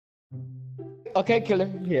Okay, killer.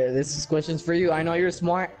 Yeah, this is questions for you. I know you're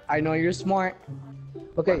smart.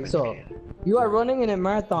 Okay, so you are running in a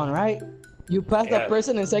marathon, right? You passed that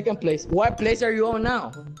person in second place. What place are you on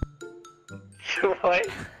now? What?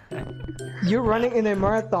 You're running in a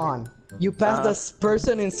marathon. You passed this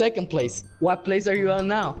person in second place. What place are you on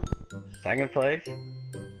now? Second place?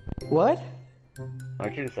 What?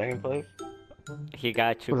 Aren't you in second place? He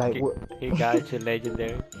got you. Like, he got you,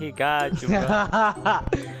 legendary. He got you, bro.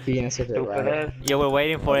 He answered it right. You were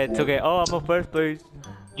waiting for it to get. Oh, I'm in first place.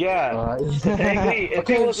 Yeah. Technically, if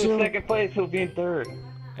he was in so... second place, he'll be in third.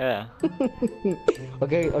 Yeah.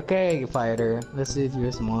 Okay, fighter. Let's see if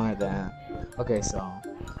you're smart then. Okay, so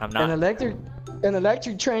I'm not. An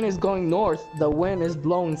electric train is going north. The wind is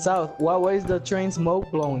blowing south. What way is the train smoke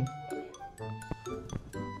blowing?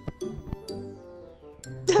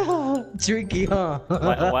 Tricky, huh?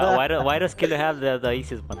 why does Killer have the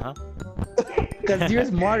easiest one, huh? Because you're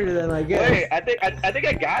smarter than I guess. Wait, I think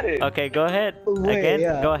I got it. Okay, go ahead. Wait, Again,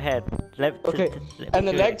 yeah. Go ahead. Okay, an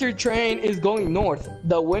electric train is going north.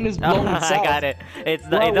 The wind is blowing south. I got it. It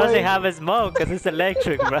doesn't have a smoke because it's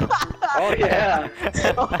electric, bro. Oh yeah.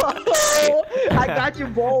 I got you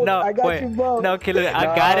both. No, I got you both. No, Killer,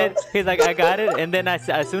 I got it. He's like, I got it, and then as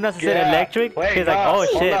soon as I said electric, he's like, oh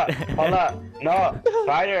shit. Hold up. No,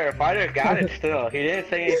 Fighter got it still. He didn't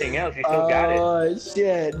say anything else. He still got it. Oh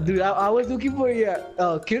shit, dude! I was looking for your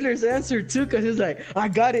Killer's answer too, cause he's like, I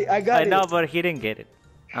got it. I know, but he didn't get it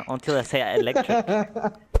until I say electric. Okay,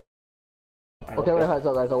 wait,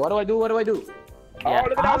 so what do I do? Yeah. Oh,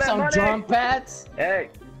 look at all that some money. drum pads.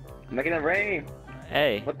 Hey, making it rain.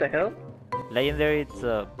 Hey. What the hell? Legendary, it's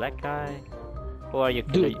a black guy. Who are you,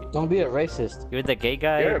 Killer? Dude, don't be a racist. You're the gay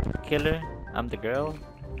guy, Killer. I'm the girl.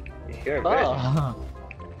 You're a bitch. Oh.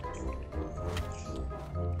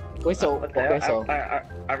 Wait, so what the hell?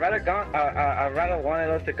 I rather wanted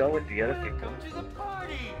us to go with the other people.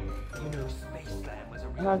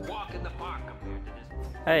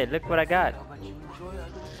 Hey, look what I got.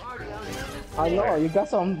 I know you got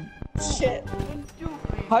some shit.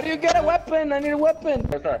 How do you get a weapon? I need a weapon.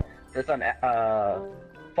 There's an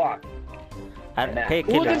fuck. Hey,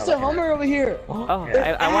 Killer. Oh, there's a Hummer over here. Oh,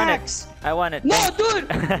 I want it. No, dude.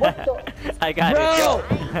 What the? I got it.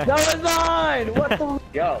 That was mine. What the?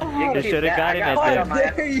 Yo, you should have got it. How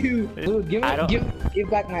dare you? Dude, give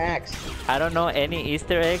back my axe. I don't know any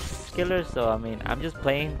Easter eggs, Killer. So I mean, I'm just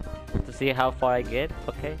playing to see how far I get.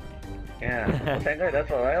 Okay. Yeah, technically that's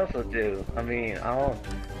what I also do. I mean, I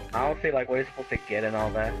don't see like what you're supposed to get and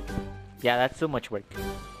all that. Yeah, that's too much work.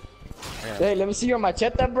 Yeah. Hey, let me see your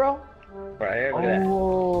machete, bro. Right here, look at that.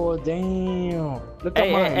 Oh, damn. Look at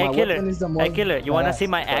mine. Hey, my Killer. Is the most Hey, Killer, you wanna see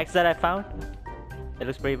my axe that I found? It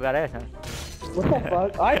looks pretty badass, huh? What the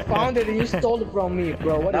fuck? I found it and you stole it from me,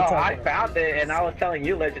 bro. What are you talking I found it and I was telling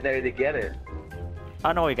you, Legendary, to get it.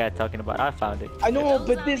 I know what you guys are talking about. I found it. I know,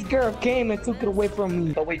 but this girl came and took it away from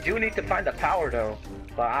me. But we do need to find the power, though.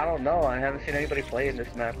 But I don't know. I haven't seen anybody play in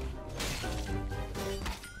this map.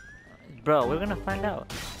 Bro, we're gonna find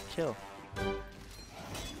out. Chill.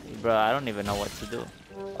 Bro, I don't even know what to do.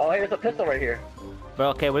 Oh, hey, there's a pistol right here. Bro,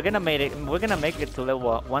 okay, we're gonna make it to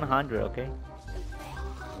level 100, okay?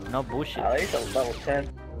 No bullshit. At least level 10.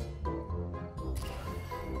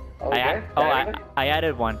 I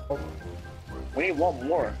added one. We need one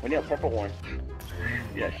more. We need a purple one.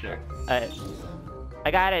 Yeah, sure.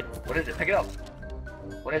 I got it. What is it? Pick it up.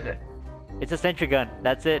 What is it? It's a sentry gun.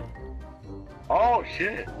 That's it. Oh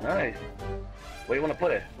shit! Nice. Where do you want to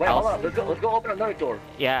put it? Wait, hold on. Let's go open another door.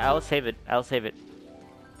 Yeah, I'll save it.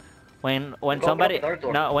 When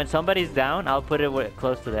somebody's down, I'll put it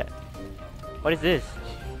close to that. What is this?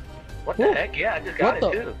 What the heck? Yeah, I just got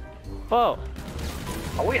it too. Whoa.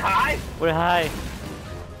 Are we high? We're high.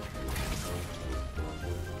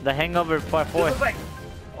 The Hangover Part 4.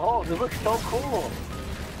 Oh, this looks so cool.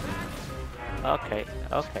 Okay.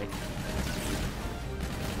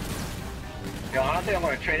 Yo, I don't think I'm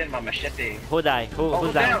gonna trade in my machete. Who died?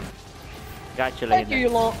 Who's down? Got you, lady. Thank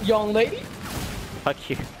you, young lady. Fuck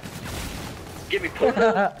you. Give me pull. We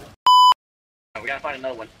gotta find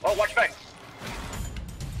another one. Oh, watch back.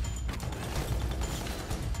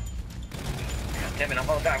 God damn it, I'm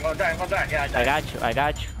gonna die. Yeah, I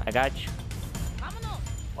died. I got you.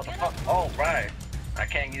 What the fuck? Oh, right. I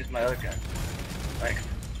can't use my other gun. Thanks.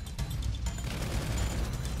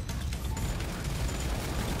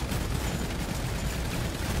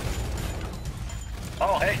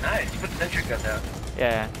 Oh, hey, nice. You put the sentry gun down.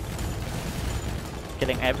 Yeah.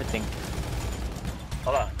 Killing everything.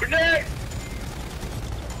 Hold on. Grenade!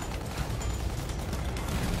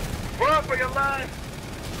 Run for your life!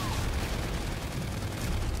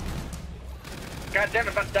 God damn it,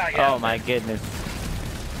 I'm about to die. Yeah. Oh my goodness.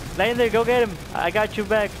 Legendary, go get him. I got you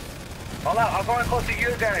back. Hold on, I'm going close to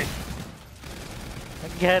you guys.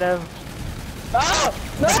 Get him. Oh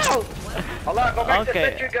no! Hold on, go back to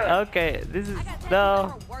Okay, sentry gun. okay. This is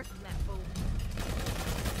no.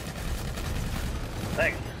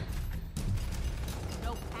 Thanks.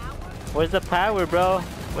 Where's the power, bro?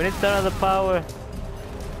 We need to turn on the power.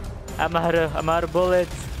 I'm out of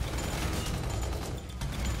bullets.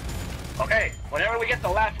 Okay, whenever we get the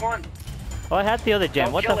last one. Oh, I had the other gem.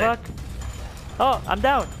 Don't What the kill it. fuck? Oh, I'm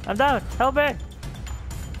down. I'm down. Help me.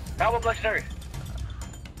 How about Blackberry?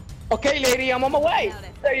 Okay, lady, I'm on my way.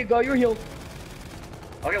 There you go, you're healed.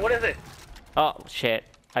 Okay, what is it? Oh shit!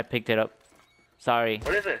 I picked it up. Sorry.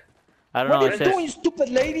 What is it? I don't What know. are It you says. doing, you stupid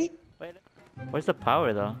lady? Wait, where's the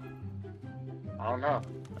power though? I don't know.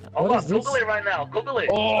 Hold What on, is this? Google it right now. Google it.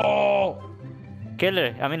 Oh!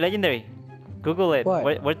 Killer. I mean legendary. Google it.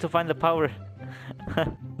 What? Where to find the power?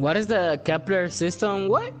 What is the Kepler system?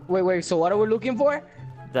 What? Wait, so what are we looking for?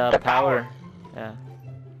 The power. Yeah.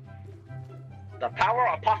 The power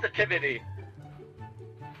of positivity.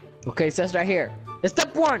 Okay, it says right here.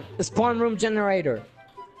 Step 1, spawn room generator.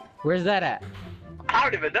 Where's that at? I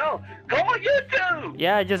don't even know. Go on YouTube.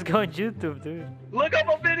 Yeah, just go on YouTube, dude. Look up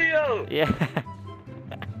a video. Yeah.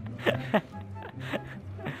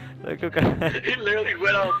 Look, He literally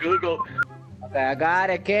went on Google. Okay, I got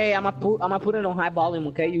it. Okay, I'm gonna put it on high volume.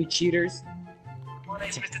 Okay, you cheaters. My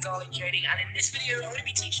name's Mr. Darling Trading, and in this video, I'm going to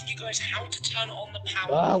be teaching you guys how to turn on the power.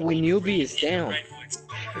 Oh, we newbies. Damn. Redwoods.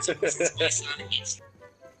 So this is my son. It's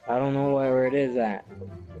I don't know where it is at.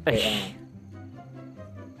 Okay,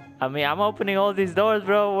 I mean, I'm opening all these doors,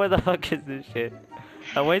 bro. Where the fuck is this shit?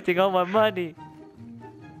 I'm wasting all my money.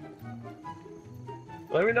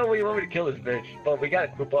 Let me know when you want me to kill this bitch. But we gotta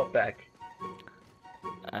group up back.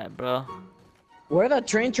 Alright, bro. where are the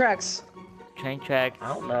train tracks? Train tracks. I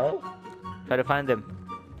don't know. Try to find them.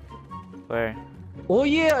 Where? Oh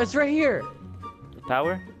yeah, it's right here. The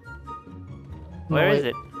power? Where is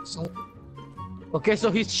it? So, okay,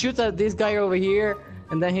 so he shoots at this guy over here,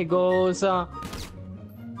 and then he goes.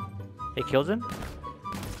 It kills him?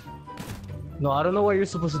 No, I don't know what you're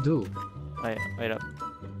supposed to do. Wait up.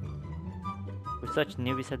 We're such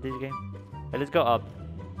newbies at this game. Hey, let's go up.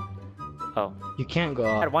 Oh, You can't go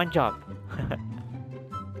I had up. one job.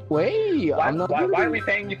 Wait, Why, I'm not. why are we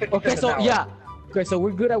paying you 50 Okay, cents so an hour? yeah. Okay, so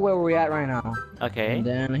we're good at where we're at right now. Okay. And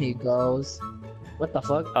then he goes. What the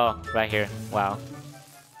fuck? Oh, right here. Wow.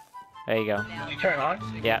 There you go. You turn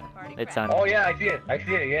on? Yeah, it's on. Oh yeah, I see it. I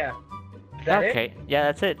see it. Yeah. Is that it? Okay, yeah,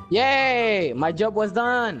 that's it. Yay! My job was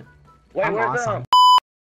done. Wait, I'm where's awesome. them?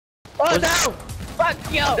 Oh no!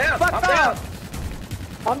 Fuck you! I'm down. Fuck I'm off!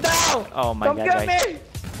 down. I'm down! Oh my Come god, get guys. me!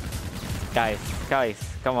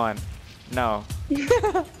 Guys, come on. No.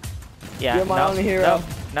 Yeah, You're my no, only hero.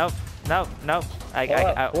 No. Hold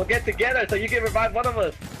up. We'll get together so you can revive one of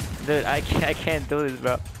us. Dude, I can't do this,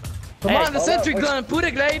 bro. Come Hey. on, the Hold sentry up. gun, put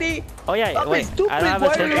it, lady! Oh yeah, Stop wait. being stupid, I don't have a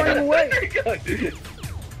why are you sentry running gun. away?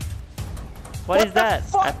 What What is the that?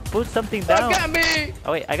 fuck? I put something Look down. at me!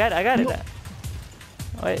 Oh wait, I got it.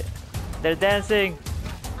 Wait, they're dancing.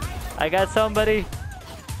 I got somebody.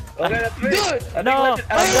 Okay, that's me. Dude! I think No,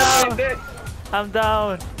 I I'm think I'm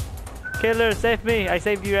down. Killer, save me. I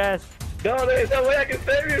saved your ass. No, there's no way I can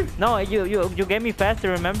save you. No, you gave me faster,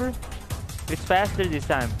 remember? It's faster this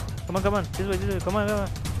time. Come on. This way. Come on.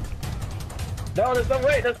 No, there's no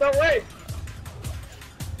way. There's no way.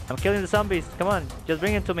 I'm killing the zombies. Come on, just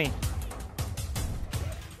bring it to me.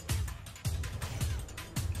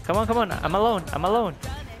 Come on. I'm alone.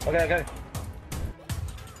 Okay.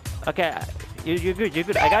 Okay, you're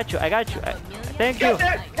good. I got you. Thank you. Get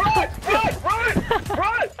there.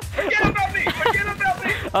 Run. Forget about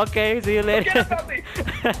me. Okay, see you later. Forget about me.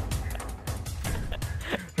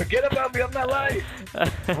 Forget about me. I'm not lying.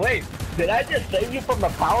 Wait, did I just save you from the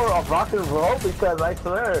power of rock and roll? Because I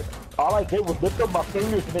swear, all I did was lift up my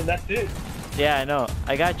fingers and then that's it. Yeah, I know.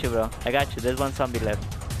 I got you, bro. There's one zombie left.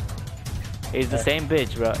 It's the same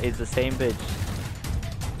bitch, bro. It's the same bitch.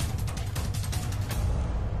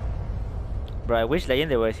 Bro, I wish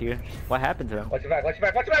Legendary was here. What happened to him? Watch your back.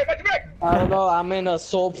 I don't know, I'm in a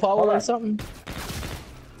soul power Hold or on. something.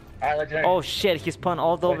 Alright, legendary. Oh shit, he spawned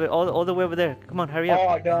all the way over there. Come on, hurry up.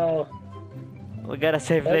 Oh no. We gotta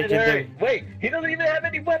save Legendary. Legendary. Wait, he doesn't even have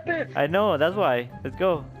any weapons. I know, that's why. Let's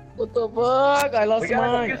go. What the fuck? I We lost got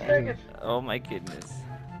a mine. few seconds. Oh my goodness.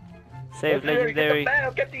 Save Legendary, Legendary. Get the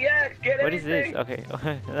bag, get the axe, get What is this? anything. Okay.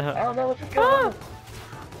 I don't know what's going on.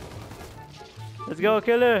 Let's go,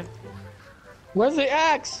 Killer. Where's the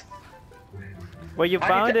axe? Where you I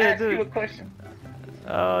found need to it, ask you a dude? question.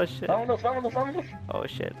 Oh shit. Vámonos. Oh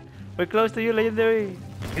shit. We're close to you, legendary.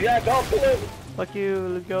 Yeah, go for it. Fuck you.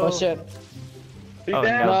 Let's go. Oh shit. He's Oh,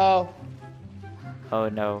 down. No. Oh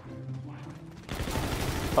no.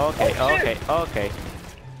 Okay, Oh, shit. okay, okay.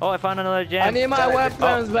 Oh, I found another gem. I need my Oh,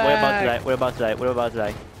 weapons We're about to die. back. We're about to die. We're about to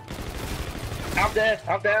die. I'm dead.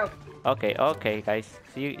 I'm down. Okay, okay, guys.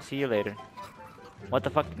 See you later. What the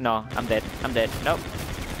fuck? No, I'm dead. I'm dead. Nope.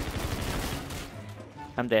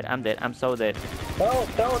 I'm dead. I'm dead. I'm so dead. No,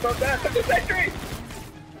 don't die. Took the victory.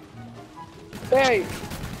 8,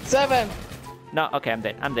 7. No, okay, I'm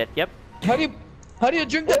dead. I'm dead. Yep. How do you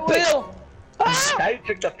drink the Wait. pill? Ah! Now you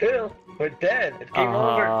took the pill. We're dead. It's game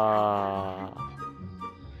over.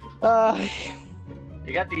 Uh,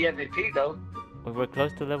 You got the MVP though. We were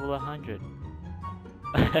close to level 100.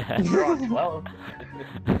 We're on 12.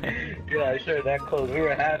 Yeah, sure, that close. We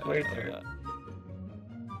were halfway through.